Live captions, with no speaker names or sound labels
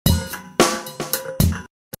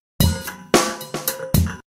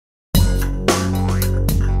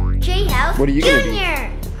What are you gonna be?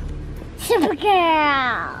 Junior.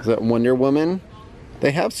 Supergirl. Is that Wonder Woman? They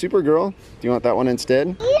have Supergirl. Do you want that one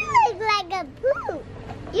instead? You look like a poop.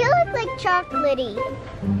 You look like chocolatey.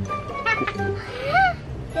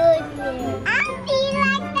 I'll be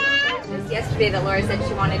like that. Just yesterday that Laura said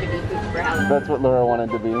she wanted to be poop for Halloween. That's what Laura wanted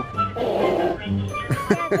to be. Can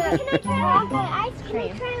I try the ice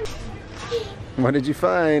cream? What did you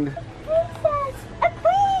find? Princess, a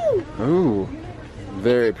queen. Ooh,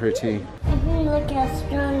 very pretty. Look how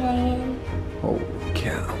strong I am. Oh,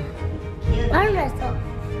 cow. Arm wrestle.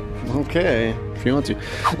 Okay, if you want to.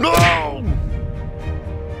 No!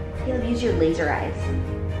 You'll use your laser eyes.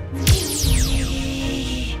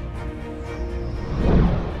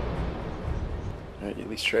 All right, at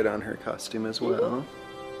least tried on her costume as well.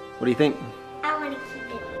 What do you think? I want to keep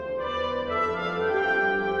it.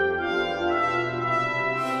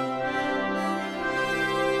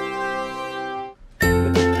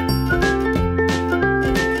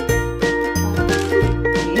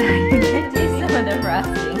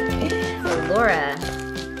 Laura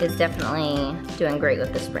is definitely doing great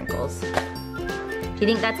with the sprinkles. Do you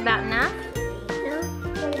think that's about enough? No.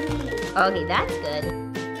 Okay, that's good.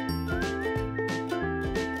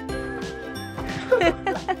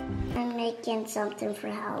 I'm making something for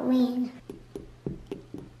Halloween.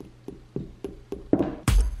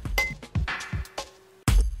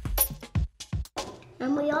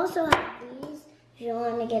 And we also have these if you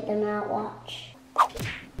want to get them out, watch.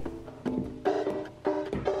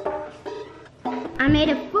 I made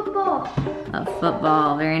a football. A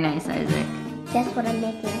football, very nice, Isaac. Guess what I'm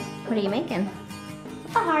making? What are you making?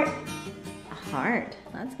 A heart. A heart.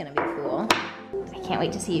 That's gonna be cool. I can't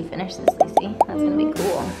wait to see you finish this, Lucy. That's gonna be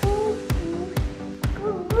cool.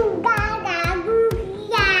 Goo goo gaga, goo goo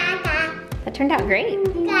gaga. That turned out great.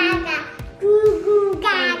 Gaga, goo goo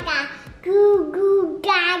gaga, goo goo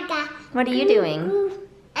gaga. What are you doing?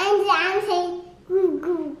 And I'm saying goo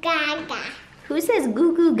goo gaga. Who says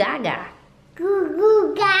goo goo gaga? Goo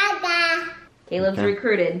goo gaga. Caleb's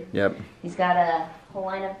recruited. Yep. He's got a whole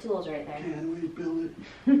line of tools right there. Can we build it?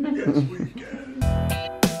 Yes, we can.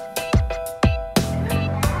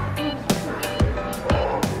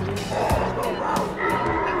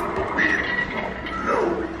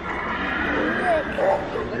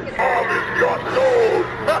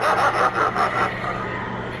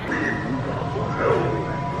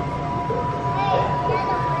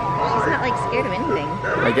 He's not like scared of anything.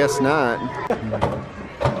 I guess not.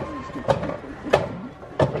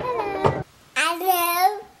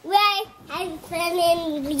 Hello. Where I'm from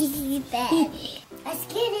in Lizzie's bed. Let's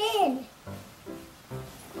get in.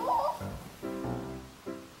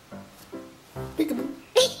 Peekaboo.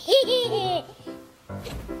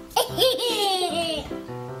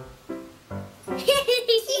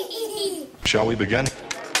 Shall we begin?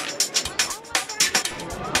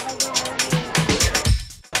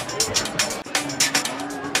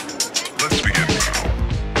 Let's begin.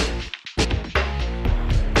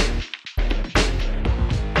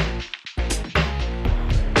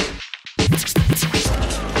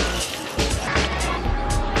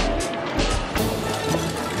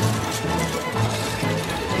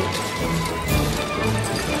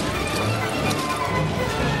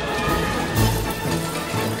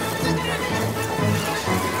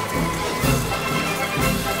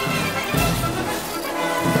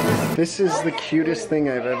 This is the cutest thing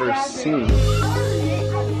I've ever seen.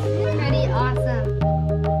 Pretty awesome.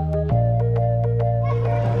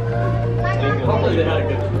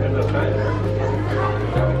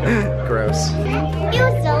 Gross. It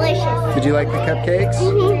was delicious. Did you like the cupcakes?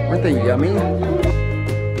 Weren't they yummy?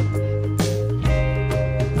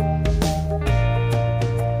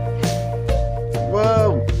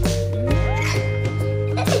 Whoa!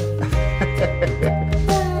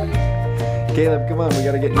 Caleb, come on, we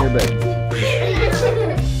gotta get in your bed.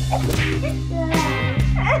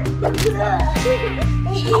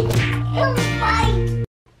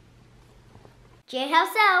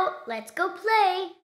 Jailhouse out. Let's go play.